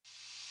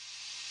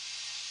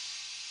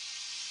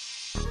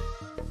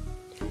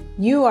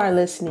You are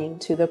listening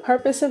to the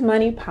Purpose of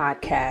Money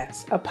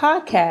podcast, a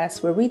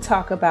podcast where we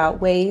talk about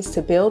ways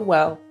to build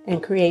wealth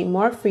and create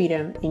more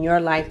freedom in your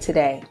life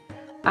today.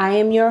 I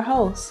am your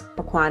host,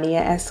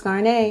 Aquania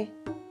Escarnet.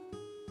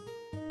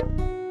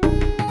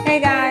 Hey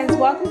guys,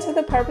 welcome to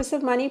the Purpose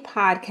of Money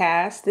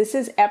podcast. This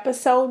is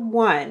episode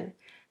 1,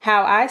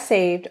 how I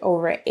saved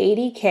over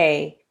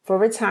 $80,000 for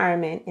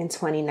retirement in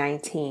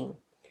 2019.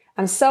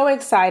 I'm so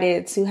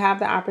excited to have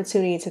the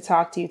opportunity to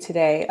talk to you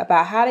today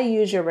about how to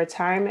use your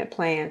retirement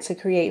plan to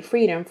create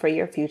freedom for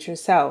your future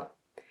self.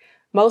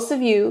 Most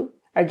of you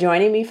are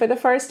joining me for the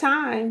first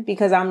time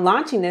because I'm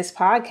launching this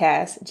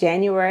podcast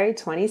January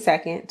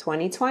 22nd,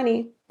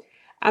 2020.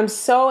 I'm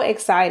so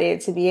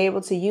excited to be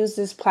able to use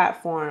this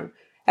platform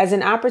as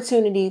an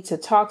opportunity to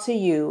talk to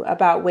you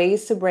about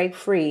ways to break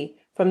free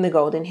from the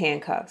golden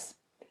handcuffs.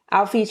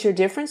 I'll feature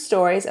different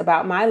stories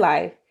about my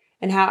life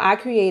and how I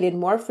created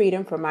more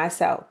freedom for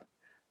myself.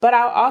 But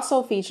I'll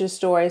also feature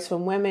stories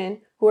from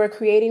women who are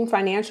creating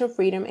financial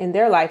freedom in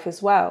their life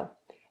as well,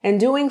 and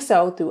doing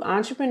so through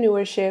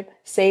entrepreneurship,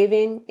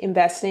 saving,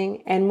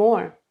 investing, and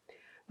more.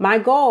 My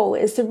goal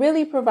is to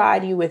really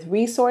provide you with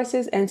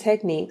resources and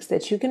techniques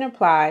that you can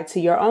apply to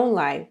your own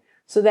life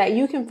so that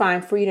you can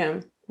find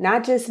freedom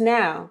not just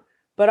now,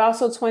 but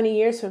also 20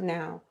 years from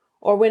now,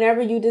 or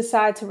whenever you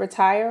decide to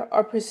retire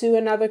or pursue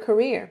another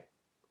career.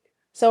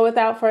 So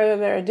without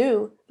further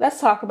ado,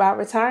 let's talk about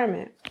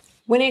retirement.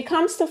 When it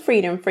comes to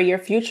freedom for your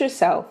future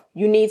self,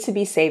 you need to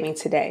be saving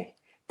today.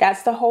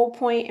 That's the whole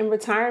point in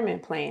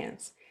retirement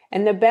plans.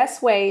 And the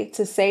best way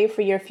to save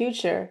for your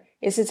future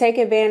is to take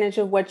advantage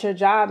of what your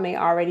job may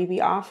already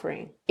be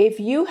offering. If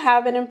you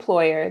have an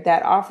employer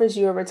that offers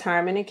you a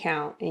retirement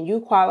account and you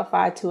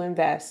qualify to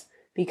invest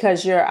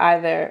because you're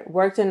either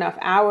worked enough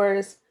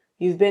hours,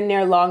 you've been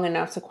there long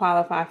enough to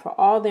qualify for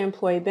all the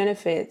employee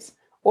benefits,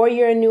 or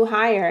you're a new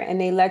hire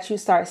and they let you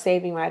start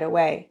saving right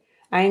away,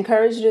 I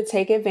encourage you to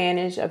take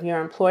advantage of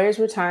your employer's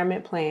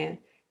retirement plan.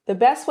 The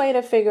best way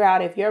to figure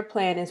out if your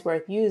plan is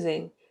worth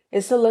using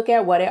is to look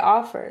at what it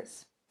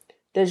offers.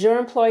 Does your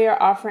employer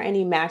offer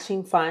any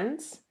matching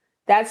funds?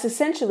 That's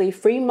essentially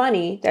free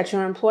money that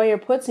your employer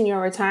puts in your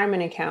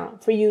retirement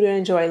account for you to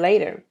enjoy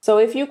later. So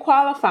if you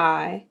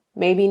qualify,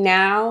 maybe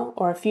now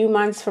or a few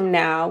months from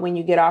now when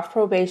you get off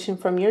probation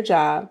from your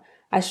job,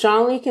 I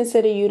strongly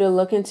consider you to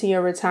look into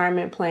your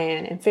retirement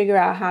plan and figure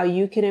out how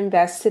you can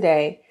invest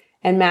today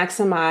and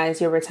maximize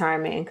your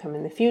retirement income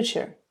in the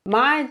future.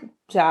 My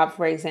job,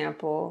 for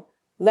example,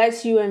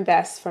 lets you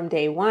invest from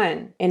day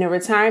one in a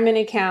retirement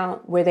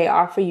account where they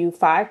offer you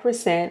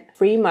 5%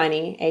 free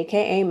money,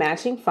 aka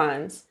matching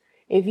funds,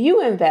 if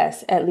you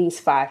invest at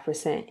least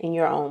 5% in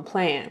your own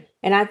plan.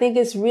 And I think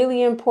it's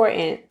really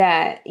important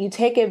that you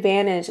take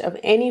advantage of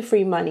any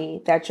free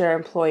money that your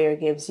employer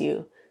gives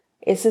you.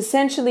 It's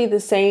essentially the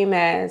same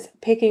as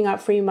picking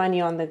up free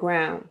money on the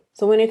ground.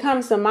 So when it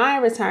comes to my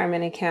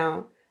retirement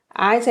account,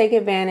 I take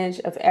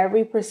advantage of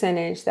every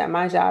percentage that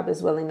my job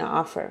is willing to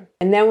offer.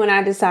 And then when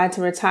I decide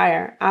to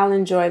retire, I'll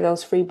enjoy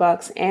those free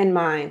bucks and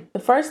mine. The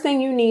first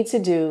thing you need to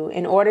do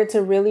in order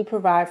to really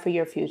provide for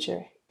your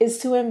future is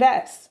to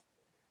invest.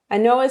 I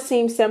know it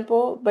seems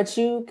simple, but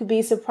you could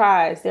be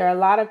surprised. There are a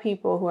lot of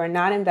people who are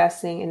not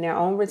investing in their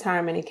own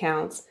retirement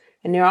accounts,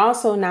 and they're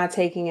also not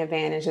taking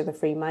advantage of the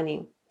free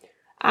money.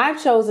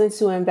 I've chosen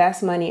to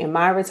invest money in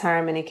my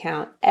retirement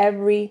account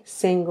every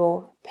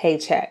single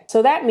paycheck.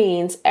 So that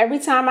means every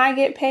time I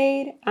get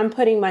paid, I'm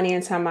putting money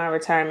into my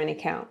retirement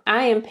account.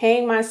 I am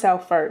paying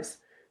myself first,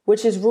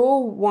 which is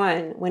rule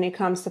 1 when it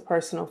comes to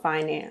personal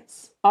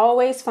finance.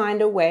 Always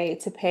find a way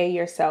to pay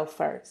yourself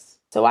first.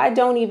 So I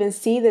don't even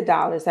see the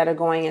dollars that are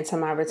going into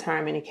my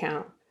retirement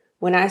account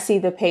when I see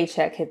the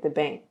paycheck hit the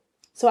bank.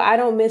 So I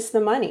don't miss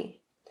the money.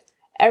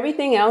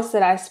 Everything else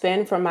that I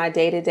spend for my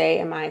day-to-day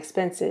and my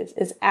expenses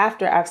is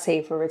after I've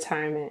saved for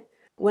retirement.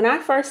 When I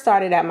first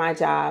started at my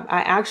job,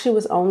 I actually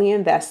was only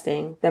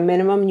investing the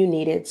minimum you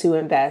needed to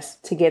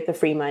invest to get the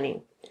free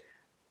money.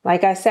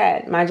 Like I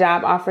said, my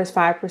job offers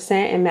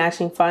 5% in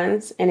matching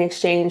funds in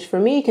exchange for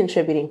me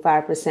contributing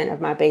 5%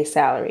 of my base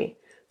salary.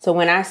 So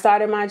when I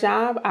started my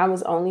job, I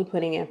was only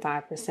putting in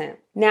 5%.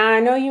 Now, I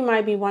know you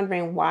might be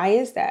wondering, why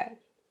is that?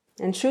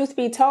 And truth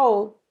be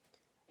told,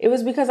 it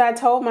was because I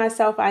told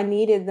myself I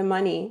needed the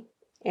money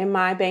in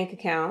my bank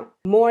account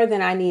more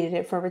than I needed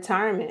it for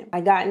retirement.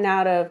 I gotten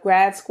out of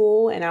grad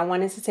school and I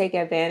wanted to take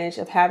advantage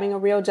of having a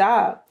real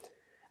job.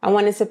 I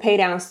wanted to pay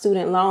down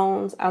student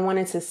loans. I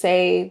wanted to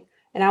save,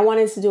 and I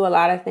wanted to do a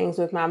lot of things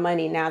with my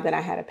money now that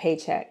I had a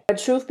paycheck. But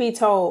truth be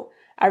told,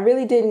 I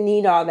really didn't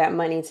need all that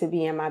money to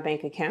be in my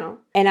bank account.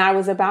 And I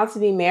was about to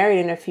be married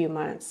in a few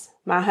months.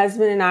 My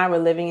husband and I were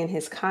living in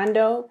his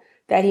condo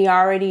that he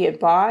already had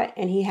bought,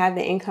 and he had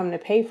the income to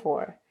pay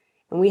for.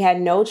 And we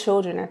had no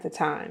children at the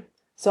time.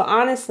 So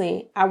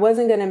honestly, I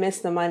wasn't going to miss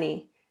the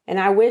money. And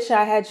I wish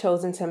I had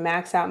chosen to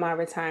max out my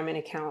retirement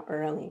account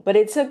early. But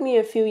it took me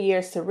a few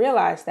years to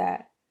realize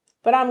that.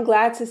 But I'm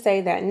glad to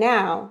say that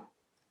now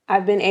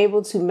I've been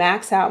able to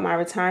max out my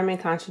retirement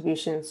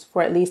contributions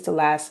for at least the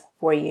last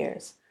 4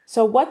 years.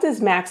 So what does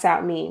max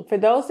out mean? For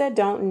those that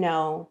don't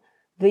know,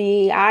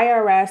 The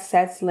IRS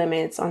sets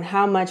limits on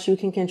how much you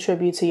can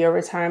contribute to your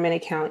retirement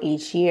account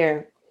each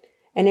year.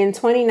 And in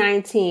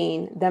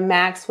 2019, the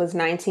max was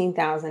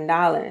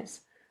 $19,000.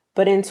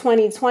 But in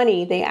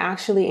 2020, they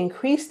actually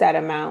increased that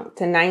amount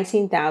to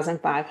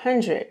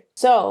 $19,500.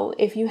 So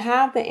if you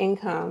have the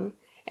income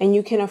and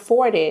you can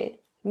afford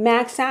it,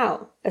 max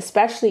out,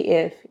 especially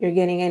if you're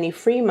getting any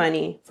free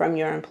money from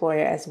your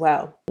employer as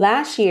well.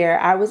 Last year,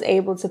 I was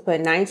able to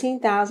put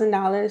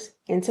 $19,000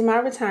 into my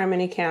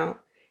retirement account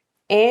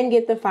and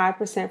get the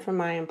 5% from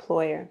my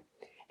employer,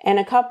 and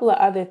a couple of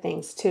other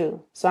things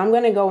too. So I'm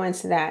going to go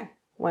into that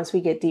once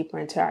we get deeper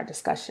into our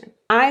discussion.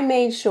 I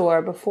made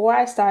sure before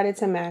I started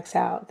to max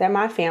out that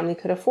my family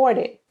could afford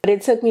it, but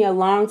it took me a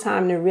long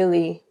time to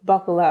really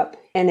buckle up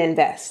and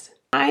invest.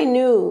 I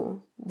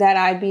knew that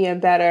I'd be a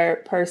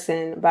better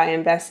person by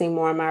investing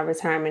more in my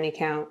retirement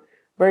account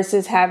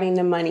versus having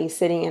the money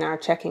sitting in our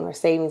checking or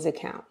savings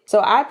account.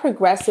 So I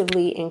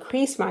progressively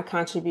increased my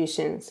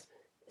contributions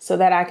so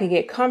that I could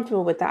get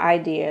comfortable with the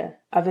idea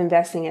of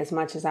investing as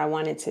much as I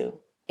wanted to.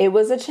 It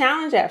was a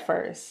challenge at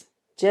first,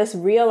 just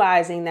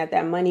realizing that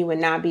that money would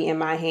not be in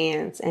my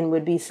hands and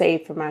would be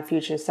saved for my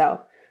future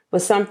self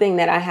was something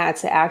that I had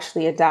to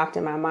actually adopt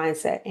in my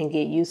mindset and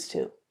get used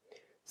to.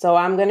 So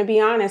I'm going to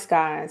be honest,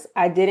 guys,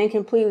 I didn't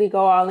completely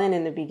go all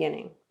in the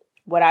beginning.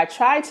 What I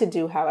tried to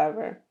do,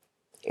 however,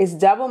 is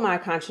double my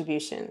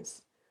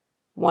contributions.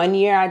 One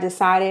year I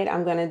decided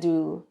I'm going to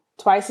do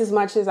twice as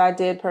much as I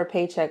did per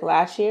paycheck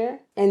last year.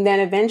 And then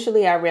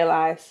eventually I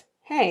realized,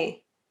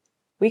 hey,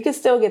 we could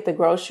still get the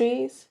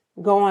groceries,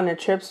 go on the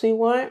trips we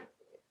want,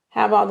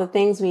 have all the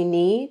things we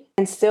need,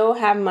 and still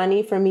have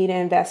money for me to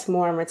invest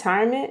more in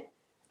retirement.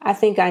 I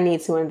think I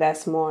need to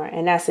invest more.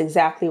 And that's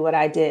exactly what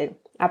I did.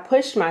 I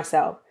pushed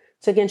myself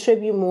to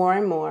contribute more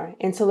and more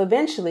until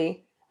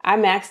eventually I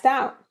maxed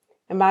out.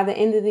 And by the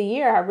end of the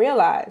year, I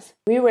realized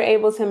we were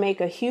able to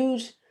make a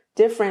huge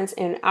difference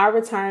in our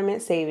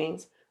retirement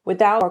savings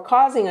without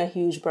causing a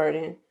huge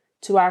burden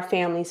to our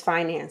family's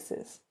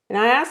finances. And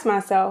I asked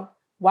myself,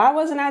 why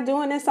wasn't I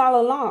doing this all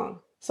along?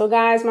 So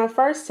guys, my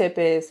first tip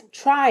is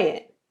try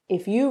it.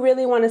 If you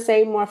really want to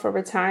save more for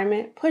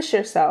retirement, push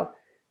yourself.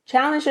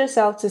 Challenge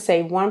yourself to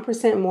save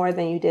 1% more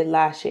than you did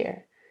last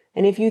year.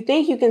 And if you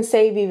think you can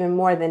save even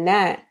more than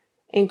that,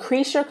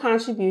 increase your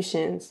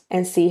contributions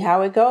and see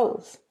how it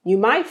goes. You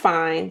might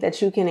find that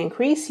you can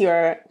increase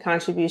your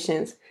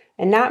contributions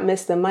and not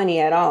miss the money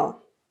at all.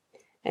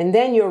 And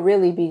then you'll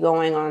really be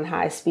going on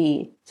high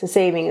speed to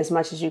saving as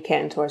much as you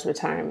can towards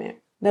retirement.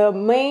 The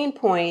main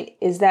point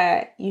is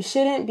that you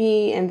shouldn't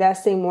be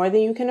investing more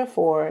than you can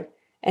afford,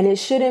 and it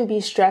shouldn't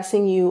be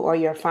stressing you or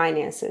your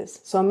finances.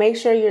 So make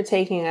sure you're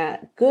taking a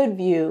good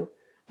view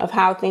of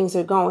how things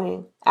are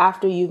going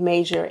after you've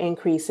made your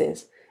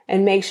increases,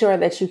 and make sure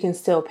that you can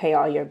still pay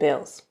all your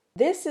bills.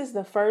 This is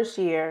the first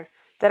year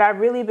that I've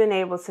really been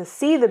able to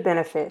see the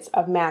benefits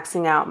of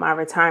maxing out my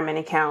retirement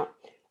account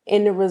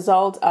in the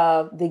result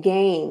of the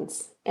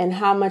gains and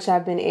how much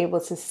I've been able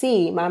to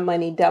see my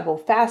money double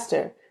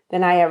faster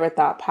than I ever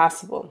thought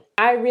possible.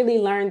 I really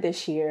learned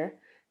this year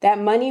that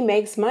money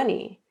makes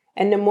money.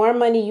 And the more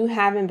money you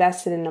have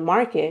invested in the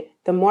market,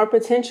 the more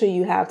potential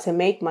you have to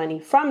make money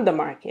from the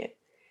market.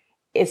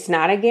 It's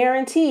not a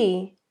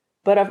guarantee,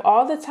 but of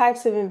all the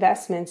types of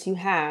investments you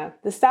have,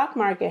 the stock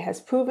market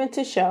has proven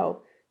to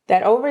show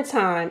that over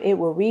time it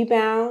will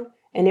rebound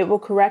and it will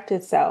correct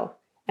itself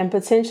and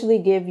potentially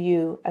give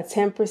you a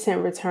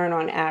 10% return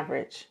on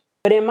average.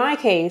 But in my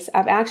case,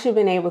 I've actually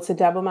been able to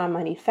double my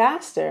money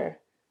faster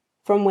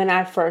from when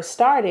I first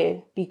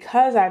started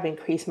because I've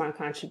increased my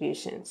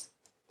contributions.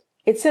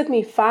 It took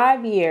me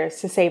 5 years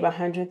to save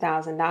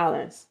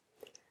 $100,000.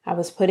 I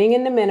was putting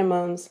in the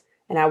minimums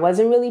and I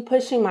wasn't really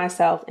pushing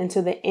myself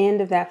until the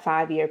end of that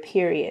 5-year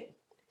period.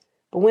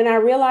 But when I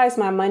realized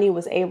my money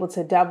was able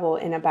to double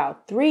in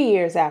about 3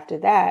 years after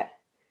that,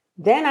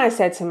 then I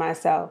said to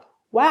myself,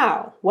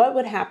 wow, what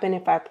would happen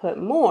if I put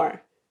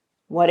more?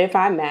 What if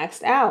I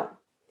maxed out?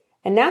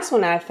 And that's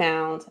when I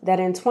found that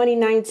in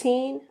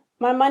 2019,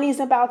 my money's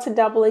about to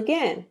double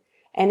again,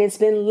 and it's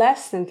been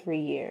less than 3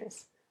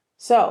 years.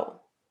 So,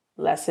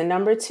 lesson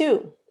number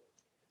 2,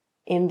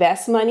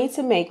 invest money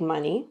to make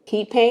money,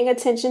 keep paying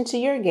attention to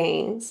your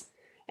gains,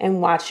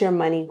 and watch your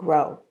money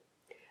grow.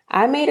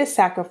 I made a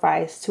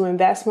sacrifice to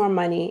invest more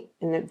money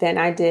than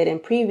I did in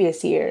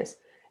previous years,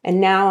 and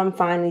now I'm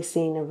finally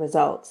seeing the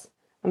results.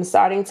 I'm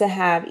starting to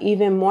have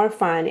even more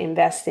fun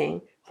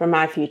investing for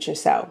my future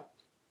self.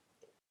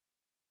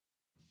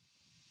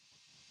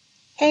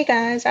 Hey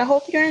guys, I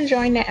hope you're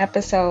enjoying the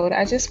episode.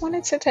 I just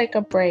wanted to take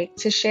a break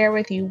to share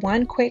with you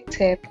one quick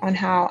tip on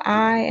how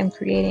I am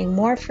creating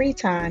more free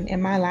time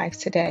in my life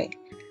today.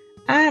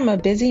 I am a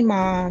busy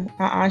mom,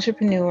 an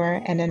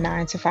entrepreneur, and a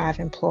 9-to-5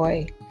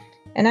 employee.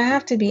 And I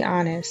have to be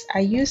honest,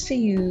 I used to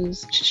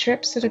use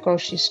trips to the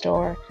grocery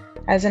store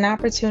as an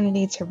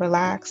opportunity to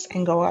relax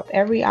and go up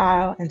every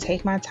aisle and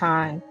take my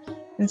time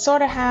and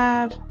sort of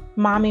have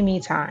mommy me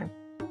time.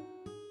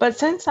 But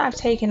since I've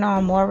taken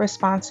on more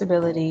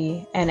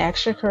responsibility and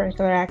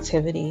extracurricular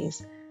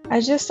activities,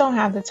 I just don't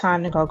have the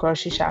time to go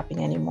grocery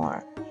shopping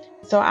anymore.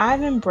 So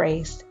I've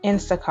embraced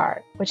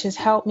Instacart, which has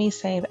helped me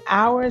save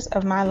hours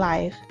of my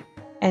life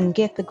and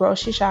get the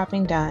grocery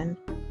shopping done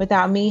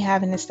without me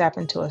having to step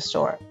into a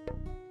store.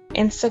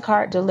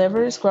 Instacart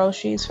delivers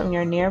groceries from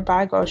your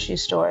nearby grocery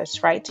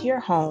stores right to your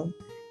home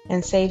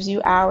and saves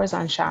you hours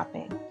on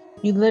shopping.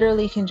 You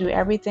literally can do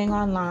everything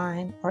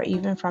online or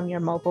even from your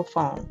mobile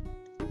phone.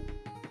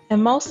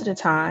 And most of the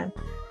time,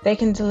 they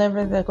can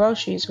deliver the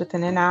groceries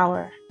within an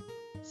hour.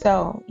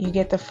 So you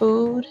get the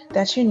food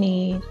that you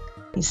need,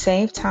 you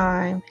save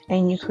time,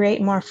 and you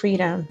create more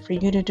freedom for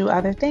you to do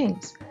other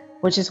things,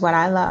 which is what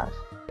I love.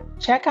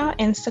 Check out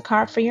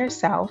Instacart for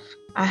yourself.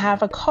 I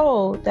have a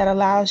code that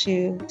allows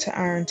you to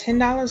earn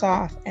 $10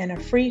 off and a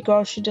free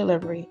grocery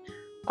delivery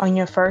on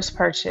your first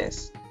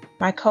purchase.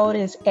 My code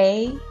is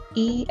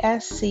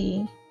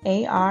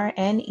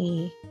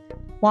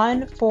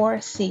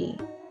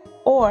AESCARNE14C.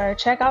 Or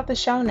check out the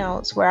show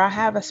notes where I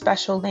have a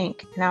special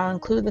link and I'll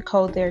include the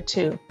code there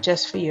too,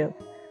 just for you.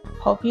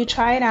 Hope you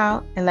try it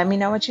out and let me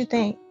know what you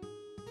think.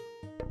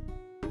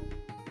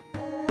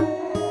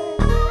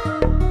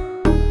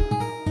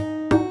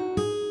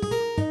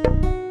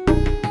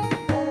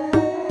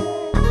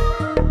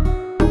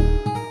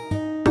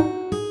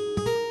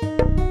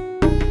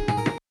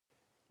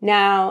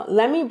 Now,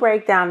 let me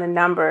break down the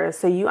numbers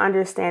so you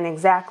understand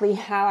exactly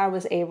how I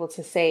was able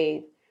to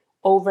save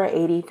over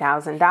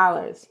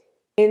 $80,000.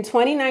 In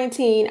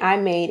 2019, I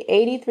made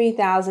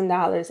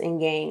 $83,000 in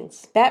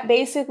gains. That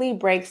basically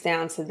breaks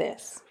down to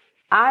this.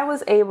 I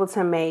was able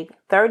to make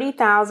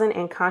 $30,000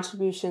 in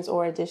contributions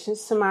or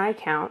additions to my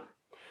account,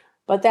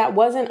 but that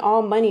wasn't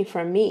all money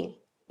from me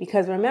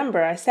because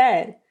remember I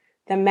said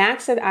the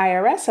max that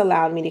IRS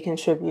allowed me to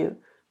contribute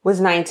was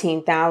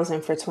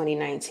 $19,000 for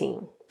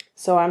 2019.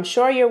 So I'm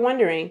sure you're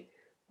wondering,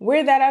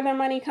 where'd that other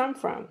money come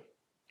from?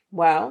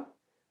 Well,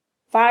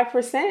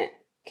 5%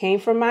 came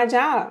from my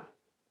job.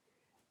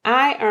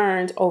 I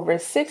earned over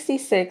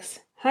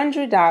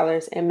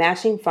 $6,600 in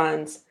matching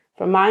funds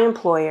from my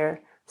employer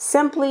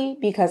simply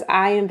because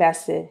I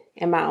invested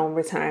in my own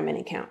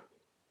retirement account.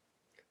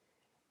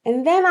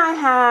 And then I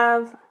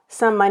have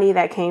some money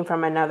that came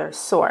from another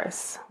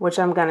source, which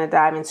I'm going to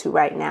dive into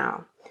right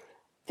now.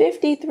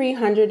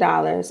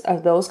 $5,300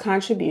 of those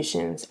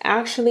contributions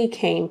actually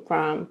came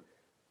from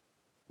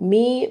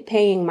me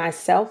paying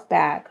myself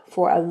back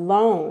for a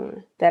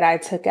loan that I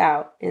took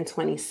out in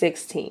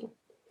 2016.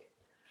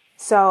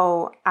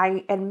 So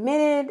I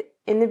admitted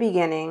in the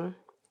beginning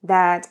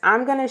that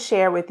I'm going to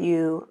share with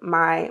you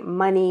my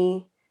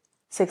money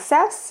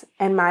success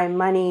and my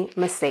money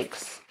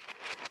mistakes.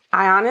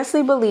 I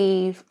honestly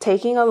believe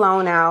taking a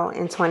loan out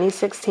in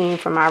 2016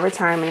 from my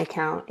retirement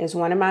account is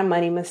one of my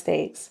money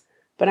mistakes,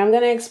 but I'm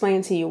going to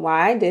explain to you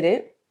why I did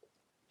it,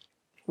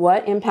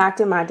 what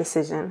impacted my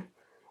decision,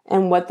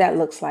 and what that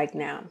looks like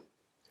now.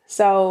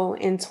 So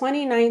in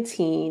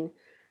 2019,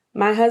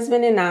 my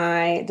husband and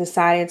I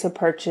decided to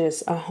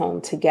purchase a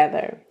home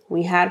together.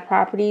 We had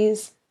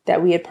properties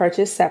that we had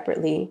purchased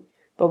separately,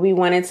 but we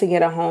wanted to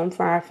get a home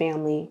for our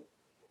family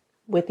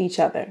with each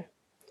other.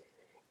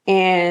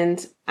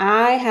 And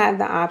I had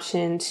the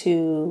option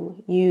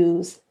to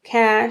use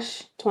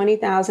cash,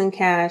 $20,000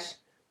 cash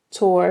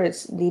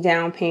towards the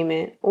down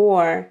payment,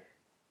 or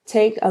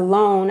take a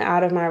loan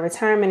out of my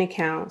retirement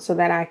account so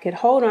that I could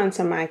hold on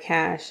to my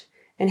cash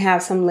and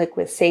have some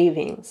liquid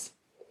savings.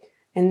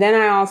 And then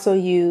I also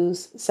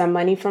used some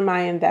money from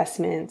my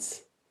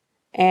investments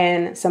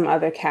and some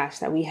other cash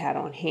that we had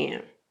on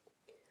hand.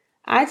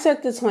 I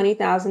took the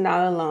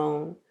 $20,000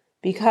 loan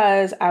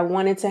because I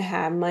wanted to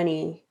have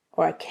money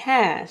or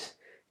cash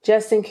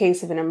just in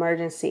case of an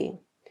emergency.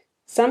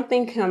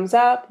 Something comes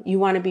up, you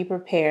want to be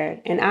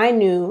prepared. And I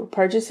knew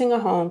purchasing a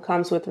home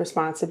comes with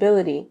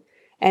responsibility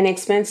and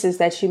expenses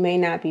that you may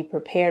not be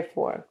prepared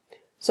for.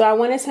 So I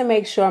wanted to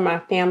make sure my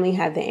family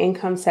had the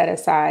income set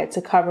aside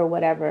to cover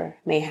whatever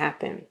may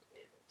happen.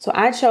 So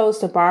I chose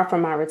to borrow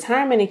from my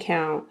retirement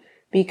account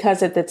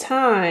because at the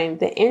time,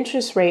 the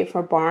interest rate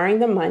for borrowing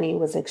the money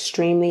was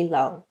extremely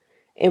low.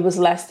 It was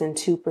less than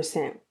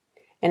 2%.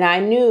 And I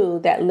knew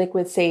that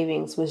liquid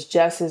savings was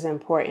just as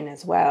important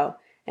as well.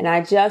 And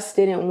I just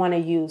didn't want to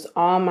use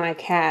all my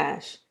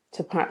cash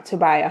to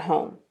buy a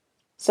home.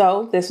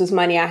 So this was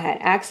money I had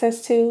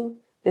access to.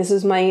 This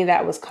was money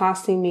that was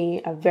costing me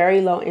a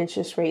very low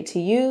interest rate to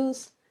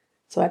use.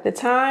 So at the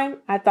time,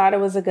 I thought it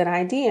was a good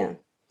idea.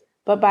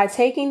 But by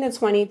taking the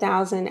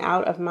 $20,000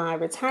 out of my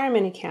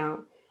retirement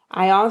account,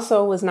 I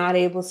also was not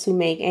able to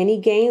make any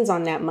gains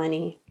on that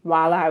money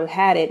while I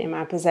had it in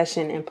my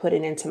possession and put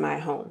it into my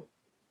home.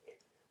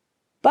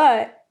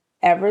 But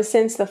ever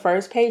since the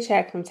first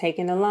paycheck from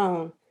taking the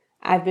loan,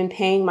 I've been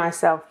paying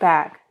myself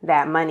back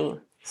that money.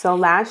 So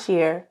last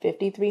year,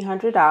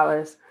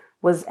 $5,300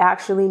 was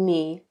actually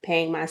me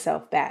paying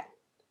myself back.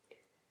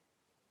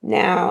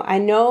 Now, I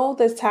know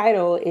the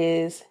title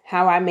is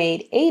How I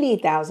Made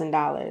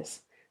 $80,000.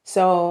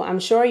 So I'm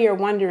sure you're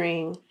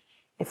wondering,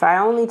 if I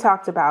only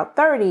talked about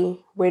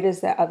 30, where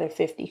does the other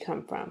 50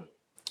 come from?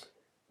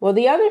 Well,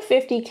 the other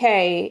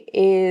 $50K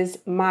is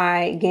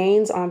my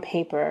gains on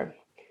paper.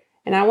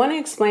 And I want to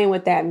explain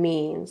what that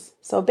means.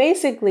 So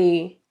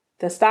basically,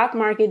 the stock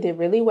market did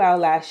really well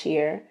last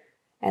year,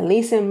 at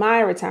least in my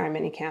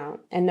retirement account,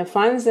 and the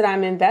funds that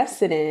I'm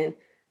invested in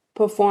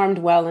performed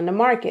well in the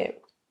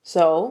market.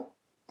 So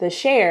the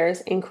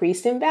shares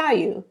increased in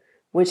value,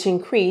 which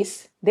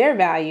increased their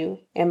value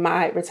in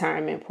my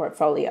retirement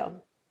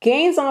portfolio.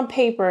 Gains on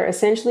paper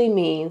essentially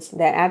means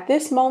that at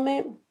this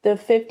moment, the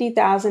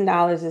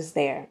 $50,000 is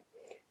there.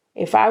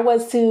 If I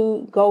was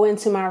to go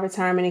into my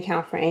retirement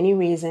account for any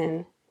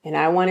reason and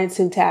I wanted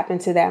to tap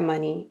into that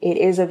money, it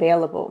is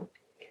available.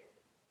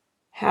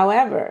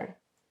 However,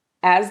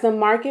 as the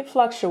market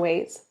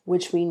fluctuates,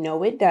 which we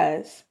know it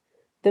does,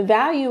 the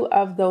value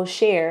of those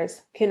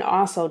shares can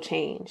also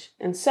change.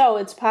 And so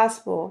it's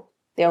possible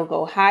they'll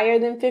go higher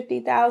than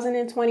 $50,000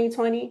 in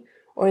 2020,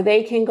 or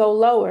they can go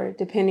lower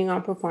depending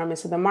on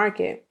performance of the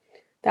market.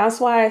 That's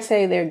why I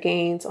say they're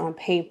gains on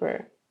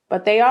paper,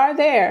 but they are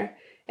there.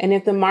 And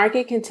if the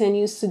market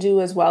continues to do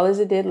as well as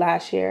it did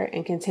last year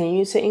and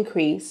continues to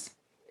increase,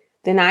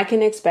 then I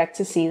can expect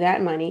to see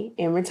that money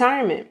in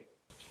retirement.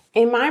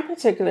 In my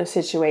particular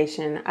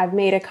situation, I've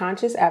made a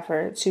conscious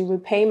effort to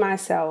repay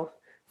myself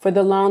for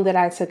the loan that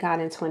I took out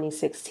in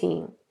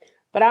 2016.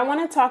 But I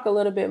want to talk a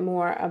little bit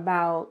more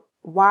about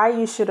why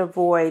you should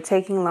avoid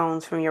taking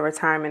loans from your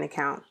retirement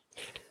account.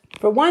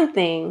 For one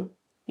thing,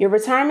 your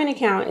retirement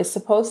account is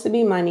supposed to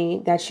be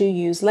money that you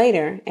use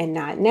later and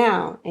not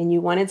now, and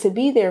you want it to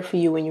be there for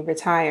you when you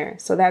retire.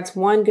 So that's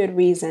one good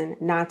reason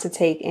not to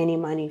take any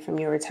money from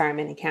your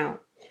retirement account.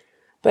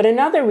 But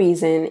another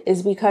reason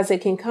is because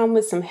it can come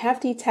with some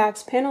hefty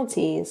tax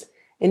penalties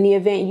in the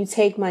event you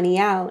take money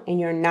out and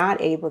you're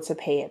not able to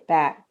pay it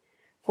back.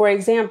 For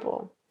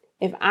example,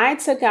 if I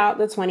took out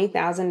the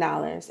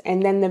 $20,000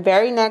 and then the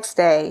very next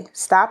day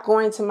stopped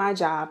going to my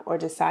job or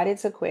decided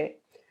to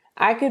quit,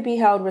 I could be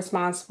held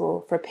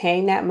responsible for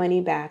paying that money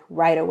back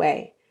right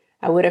away.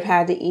 I would have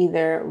had to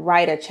either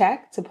write a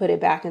check to put it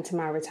back into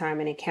my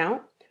retirement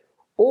account,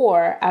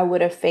 or I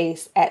would have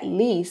faced at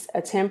least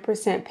a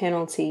 10%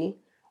 penalty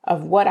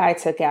of what I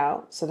took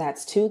out. So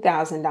that's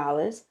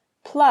 $2,000,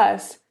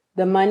 plus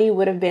the money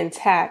would have been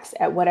taxed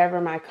at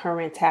whatever my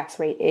current tax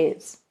rate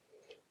is.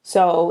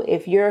 So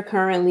if you're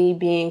currently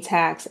being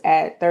taxed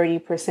at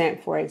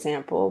 30%, for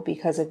example,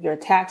 because of your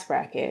tax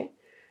bracket,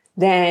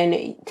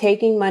 then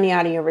taking money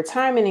out of your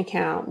retirement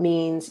account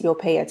means you'll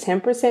pay a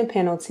 10%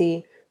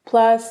 penalty,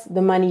 plus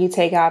the money you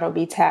take out will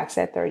be taxed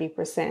at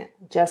 30%,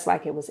 just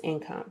like it was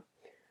income.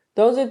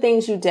 Those are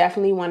things you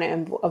definitely want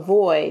to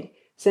avoid,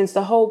 since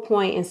the whole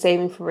point in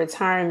saving for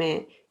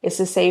retirement is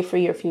to save for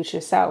your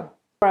future self.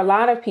 For a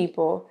lot of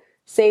people,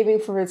 saving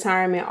for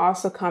retirement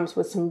also comes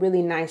with some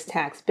really nice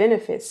tax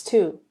benefits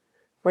too.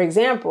 For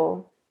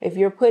example, if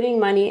you're putting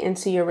money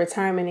into your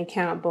retirement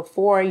account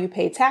before you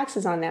pay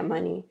taxes on that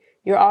money,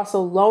 you're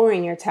also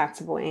lowering your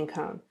taxable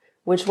income,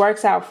 which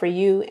works out for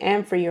you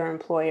and for your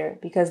employer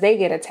because they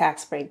get a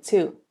tax break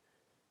too.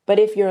 But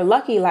if you're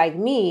lucky like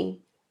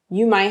me,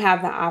 you might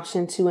have the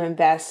option to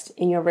invest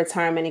in your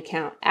retirement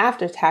account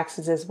after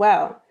taxes as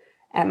well.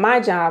 At my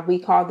job, we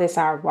call this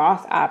our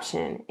Roth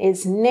option.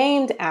 It's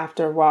named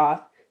after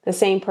Roth, the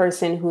same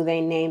person who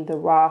they named the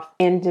Roth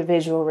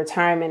individual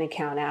retirement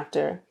account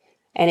after.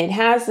 And it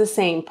has the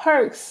same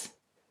perks,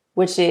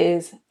 which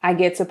is I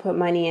get to put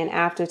money in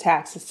after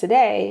taxes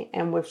today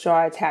and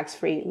withdraw it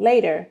tax-free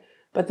later,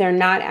 but they're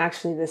not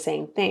actually the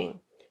same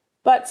thing.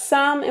 But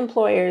some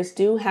employers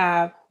do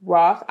have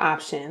Roth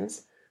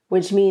options,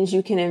 which means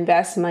you can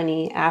invest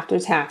money after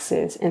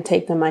taxes and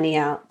take the money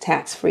out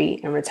tax-free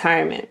in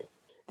retirement.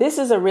 This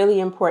is a really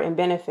important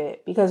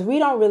benefit because we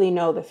don't really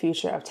know the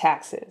future of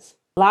taxes.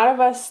 A lot of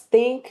us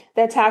think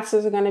that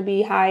taxes are going to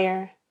be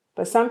higher,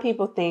 but some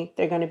people think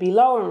they're going to be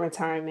lower in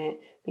retirement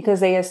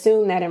because they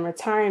assume that in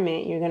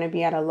retirement, you're going to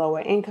be at a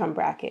lower income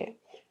bracket.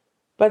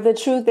 But the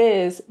truth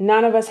is,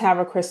 none of us have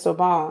a crystal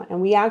ball,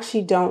 and we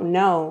actually don't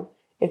know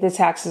if the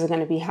taxes are going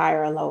to be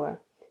higher or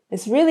lower.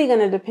 It's really going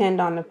to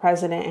depend on the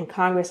president and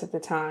Congress at the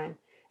time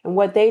and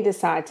what they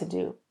decide to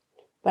do.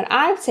 But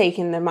I've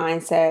taken the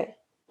mindset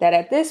that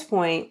at this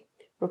point,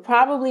 we're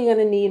probably going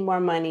to need more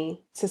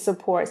money to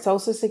support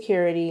Social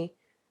Security,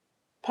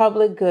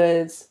 public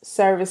goods,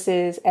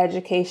 services,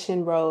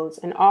 education, roads,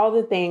 and all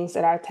the things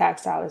that our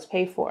tax dollars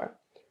pay for.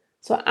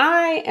 So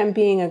I am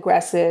being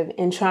aggressive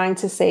in trying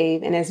to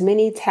save in as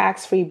many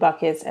tax-free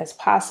buckets as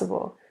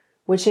possible,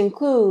 which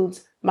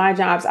includes my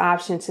job's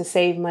option to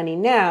save money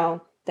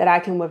now that I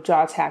can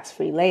withdraw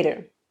tax-free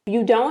later. If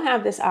you don't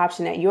have this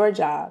option at your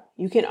job,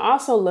 you can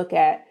also look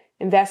at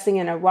investing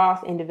in a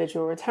Roth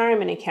individual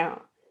retirement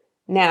account.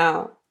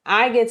 Now,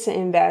 I get to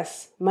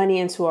invest money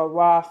into a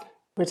Roth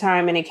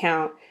retirement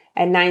account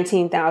at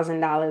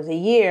 $19,000 a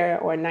year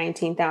or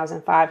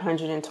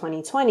 $19,500 in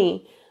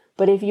 2020.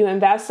 But if you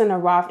invest in a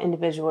Roth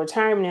individual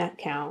retirement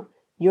account,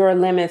 your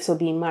limits will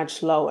be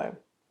much lower.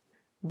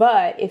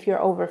 But if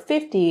you're over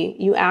 50,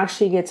 you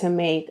actually get to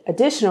make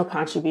additional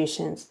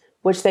contributions,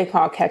 which they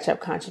call catch-up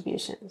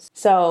contributions.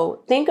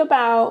 So think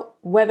about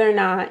whether or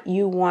not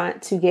you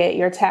want to get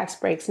your tax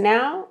breaks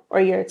now or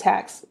your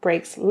tax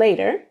breaks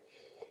later.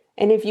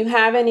 And if you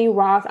have any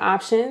Roth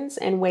options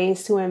and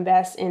ways to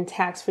invest in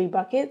tax-free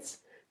buckets,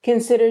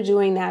 consider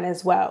doing that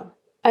as well.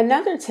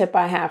 Another tip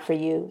I have for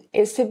you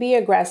is to be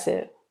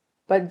aggressive,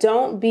 but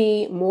don't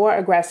be more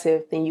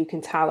aggressive than you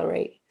can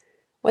tolerate.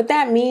 What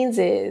that means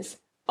is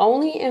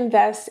only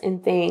invest in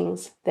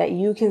things that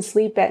you can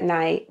sleep at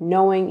night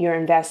knowing you're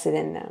invested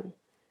in them.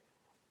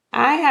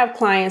 I have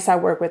clients I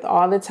work with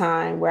all the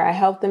time where I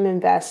help them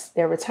invest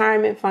their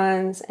retirement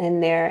funds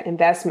and their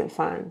investment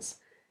funds.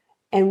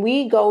 And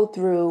we go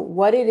through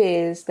what it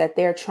is that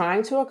they're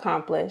trying to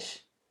accomplish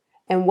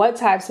and what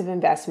types of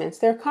investments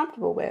they're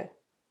comfortable with.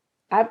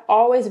 I've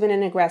always been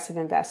an aggressive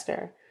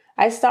investor.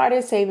 I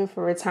started saving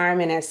for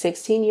retirement at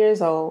 16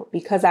 years old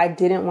because I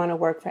didn't want to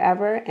work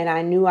forever and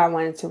I knew I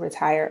wanted to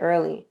retire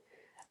early.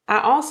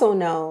 I also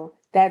know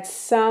that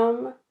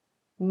some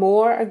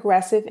more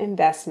aggressive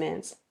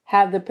investments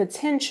have the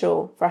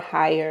potential for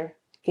higher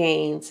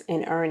gains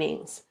and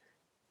earnings.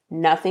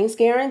 Nothing's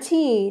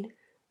guaranteed,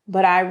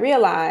 but I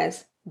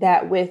realize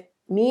that with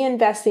me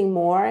investing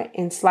more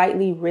in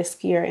slightly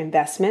riskier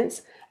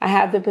investments, I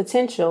have the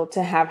potential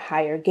to have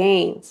higher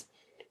gains.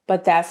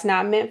 But that's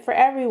not meant for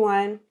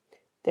everyone.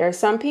 There are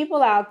some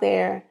people out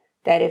there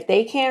that if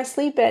they can't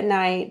sleep at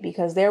night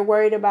because they're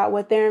worried about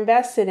what they're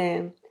invested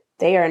in,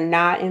 they are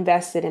not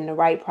invested in the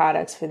right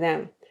products for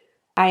them.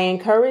 I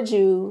encourage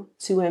you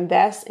to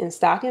invest in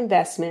stock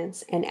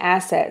investments and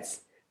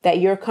assets that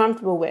you're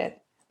comfortable with.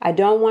 I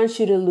don't want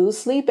you to lose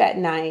sleep at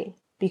night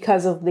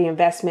because of the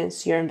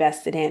investments you're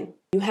invested in.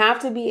 You have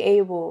to be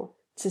able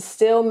to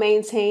still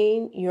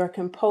maintain your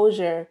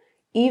composure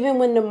even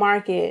when the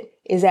market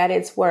is at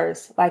its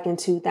worst, like in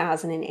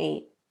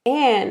 2008.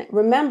 And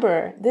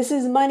remember, this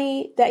is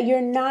money that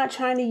you're not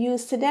trying to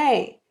use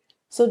today.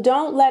 So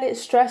don't let it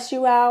stress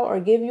you out or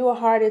give you a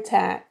heart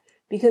attack,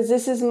 because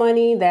this is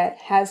money that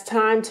has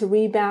time to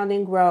rebound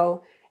and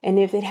grow. And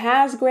if it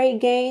has great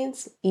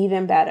gains,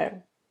 even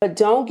better. But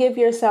don't give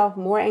yourself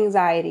more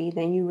anxiety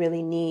than you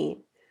really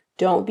need.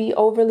 Don't be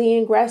overly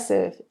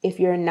aggressive if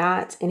you're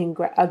not an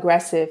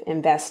aggressive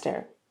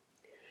investor.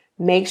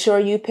 Make sure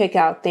you pick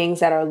out things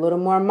that are a little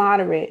more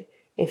moderate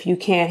if you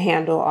can't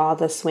handle all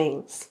the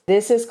swings.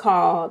 This is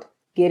called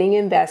getting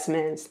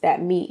investments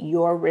that meet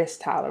your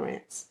risk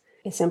tolerance.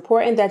 It's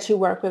important that you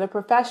work with a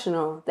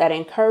professional that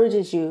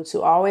encourages you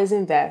to always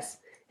invest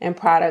in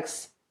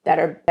products that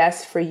are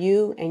best for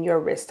you and your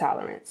risk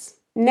tolerance.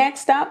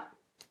 Next up,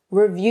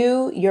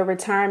 review your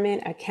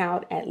retirement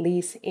account at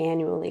least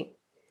annually.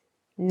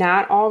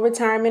 Not all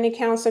retirement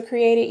accounts are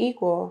created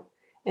equal.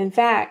 In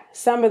fact,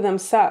 some of them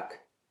suck.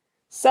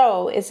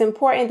 So it's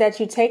important that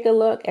you take a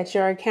look at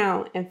your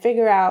account and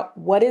figure out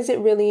what is it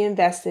really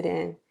invested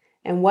in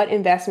and what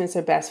investments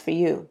are best for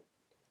you.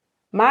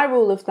 My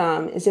rule of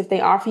thumb is if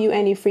they offer you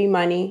any free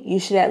money, you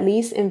should at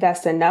least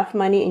invest enough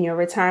money in your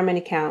retirement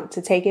account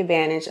to take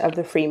advantage of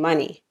the free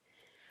money.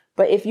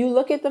 But if you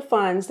look at the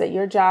funds that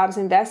your job's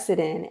invested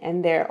in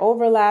and they're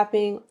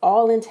overlapping,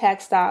 all in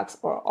tech stocks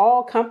or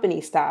all company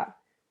stock,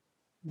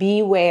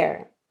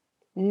 beware.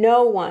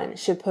 No one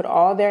should put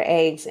all their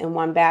eggs in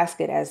one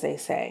basket, as they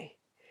say.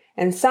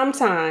 And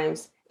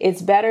sometimes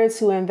it's better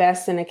to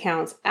invest in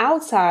accounts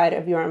outside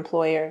of your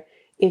employer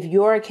if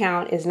your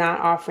account is not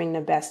offering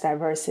the best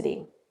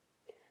diversity.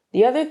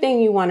 The other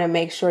thing you want to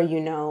make sure you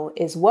know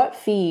is what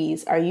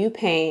fees are you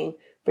paying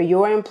for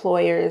your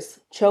employer's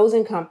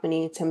chosen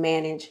company to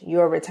manage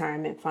your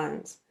retirement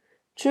funds.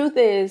 Truth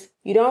is,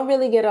 you don't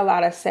really get a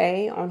lot of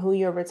say on who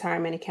your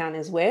retirement account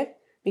is with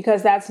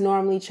because that's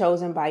normally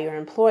chosen by your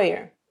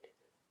employer.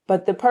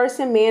 But the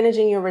person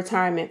managing your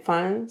retirement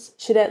funds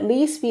should at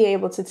least be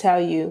able to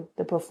tell you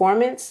the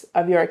performance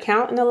of your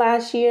account in the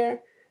last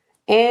year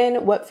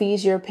and what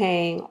fees you're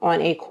paying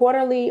on a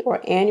quarterly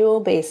or annual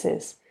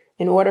basis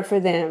in order for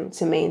them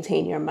to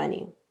maintain your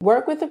money.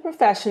 Work with a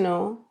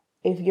professional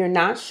if you're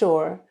not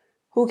sure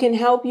who can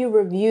help you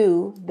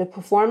review the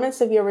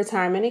performance of your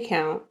retirement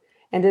account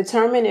and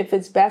determine if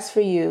it's best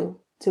for you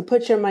to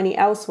put your money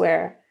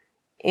elsewhere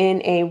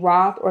in a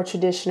Roth or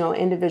traditional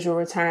individual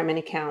retirement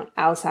account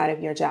outside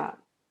of your job.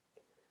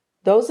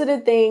 Those are the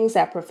things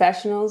that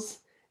professionals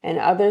and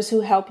others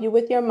who help you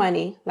with your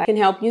money can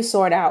help you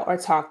sort out or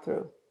talk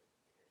through.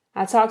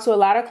 I talk to a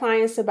lot of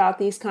clients about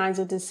these kinds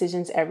of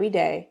decisions every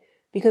day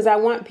because I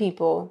want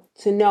people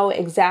to know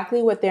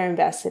exactly what they're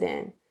invested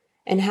in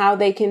and how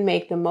they can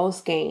make the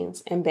most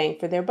gains and bang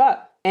for their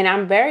buck. And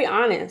I'm very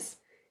honest.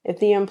 If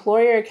the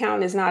employer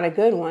account is not a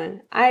good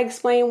one, I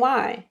explain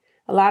why.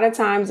 A lot of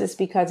times it's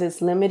because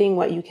it's limiting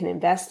what you can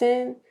invest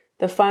in,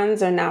 the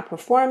funds are not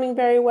performing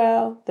very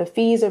well, the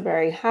fees are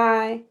very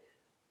high,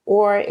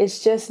 or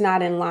it's just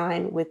not in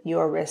line with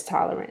your risk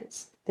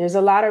tolerance. There's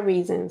a lot of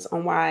reasons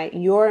on why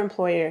your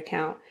employer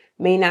account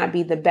may not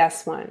be the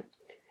best one.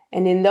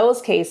 And in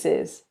those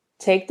cases,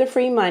 take the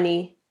free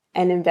money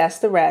and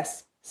invest the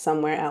rest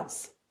somewhere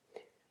else.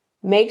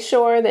 Make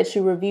sure that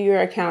you review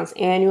your accounts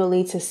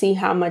annually to see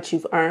how much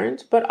you've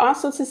earned, but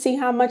also to see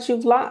how much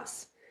you've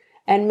lost.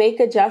 And make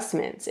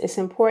adjustments. It's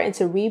important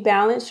to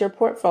rebalance your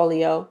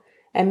portfolio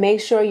and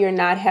make sure you're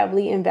not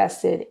heavily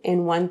invested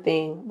in one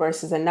thing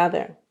versus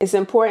another. It's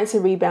important to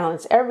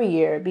rebalance every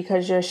year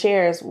because your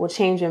shares will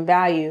change in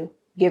value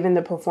given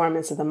the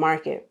performance of the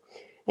market.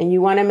 And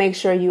you want to make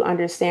sure you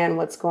understand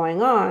what's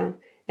going on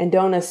and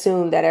don't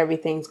assume that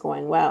everything's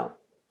going well.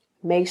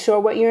 Make sure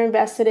what you're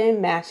invested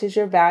in matches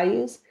your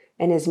values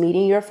and is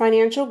meeting your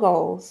financial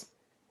goals,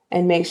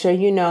 and make sure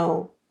you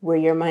know where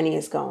your money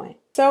is going.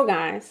 So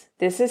guys,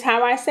 this is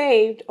how I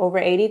saved over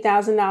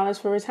 $80,000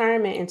 for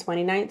retirement in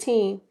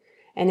 2019.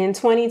 And in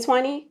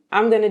 2020,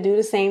 I'm going to do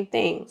the same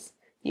things.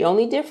 The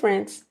only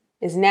difference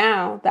is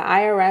now the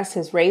IRS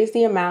has raised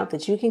the amount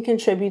that you can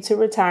contribute to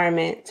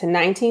retirement to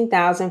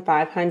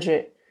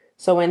 $19,500.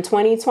 So in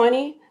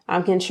 2020,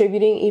 I'm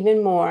contributing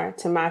even more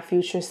to my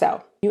future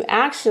self. You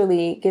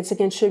actually get to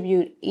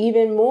contribute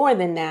even more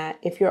than that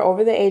if you're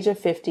over the age of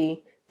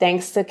 50,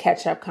 thanks to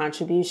catch-up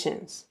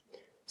contributions.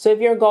 So if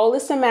your goal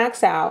is to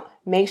max out,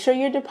 make sure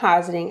you're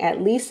depositing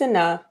at least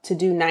enough to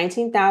do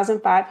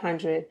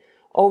 $19,500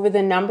 over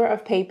the number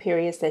of pay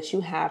periods that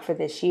you have for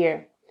this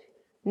year.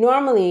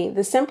 Normally,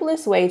 the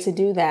simplest way to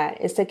do that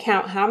is to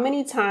count how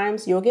many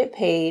times you'll get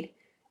paid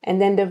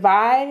and then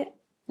divide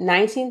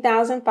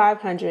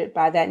 $19,500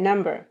 by that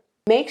number.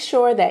 Make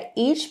sure that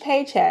each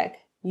paycheck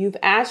you've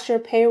asked your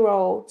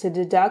payroll to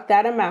deduct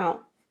that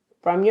amount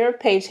from your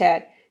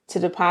paycheck to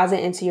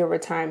deposit into your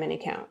retirement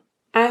account.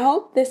 I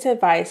hope this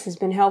advice has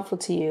been helpful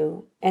to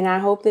you, and I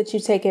hope that you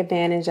take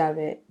advantage of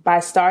it by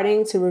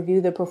starting to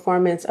review the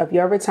performance of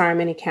your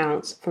retirement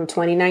accounts from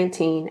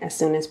 2019 as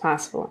soon as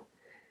possible.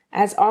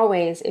 As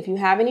always, if you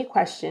have any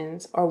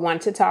questions or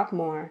want to talk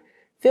more,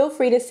 feel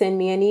free to send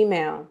me an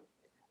email.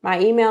 My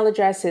email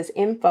address is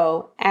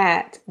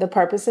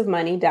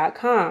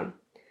info@thepurposeofmoney.com.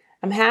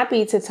 I'm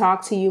happy to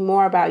talk to you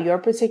more about your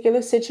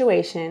particular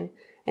situation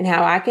and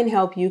how I can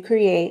help you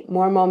create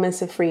more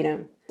moments of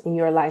freedom in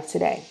your life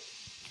today.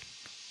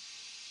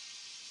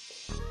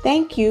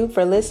 Thank you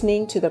for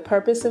listening to the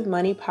Purpose of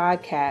Money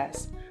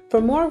podcast.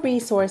 For more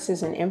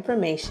resources and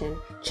information,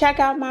 check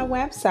out my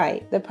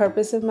website,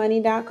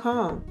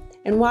 thepurposeofmoney.com.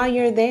 And while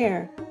you're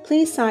there,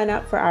 please sign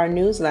up for our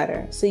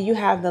newsletter so you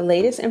have the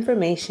latest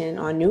information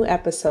on new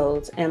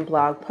episodes and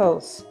blog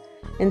posts.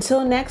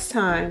 Until next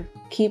time,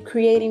 keep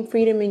creating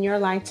freedom in your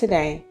life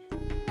today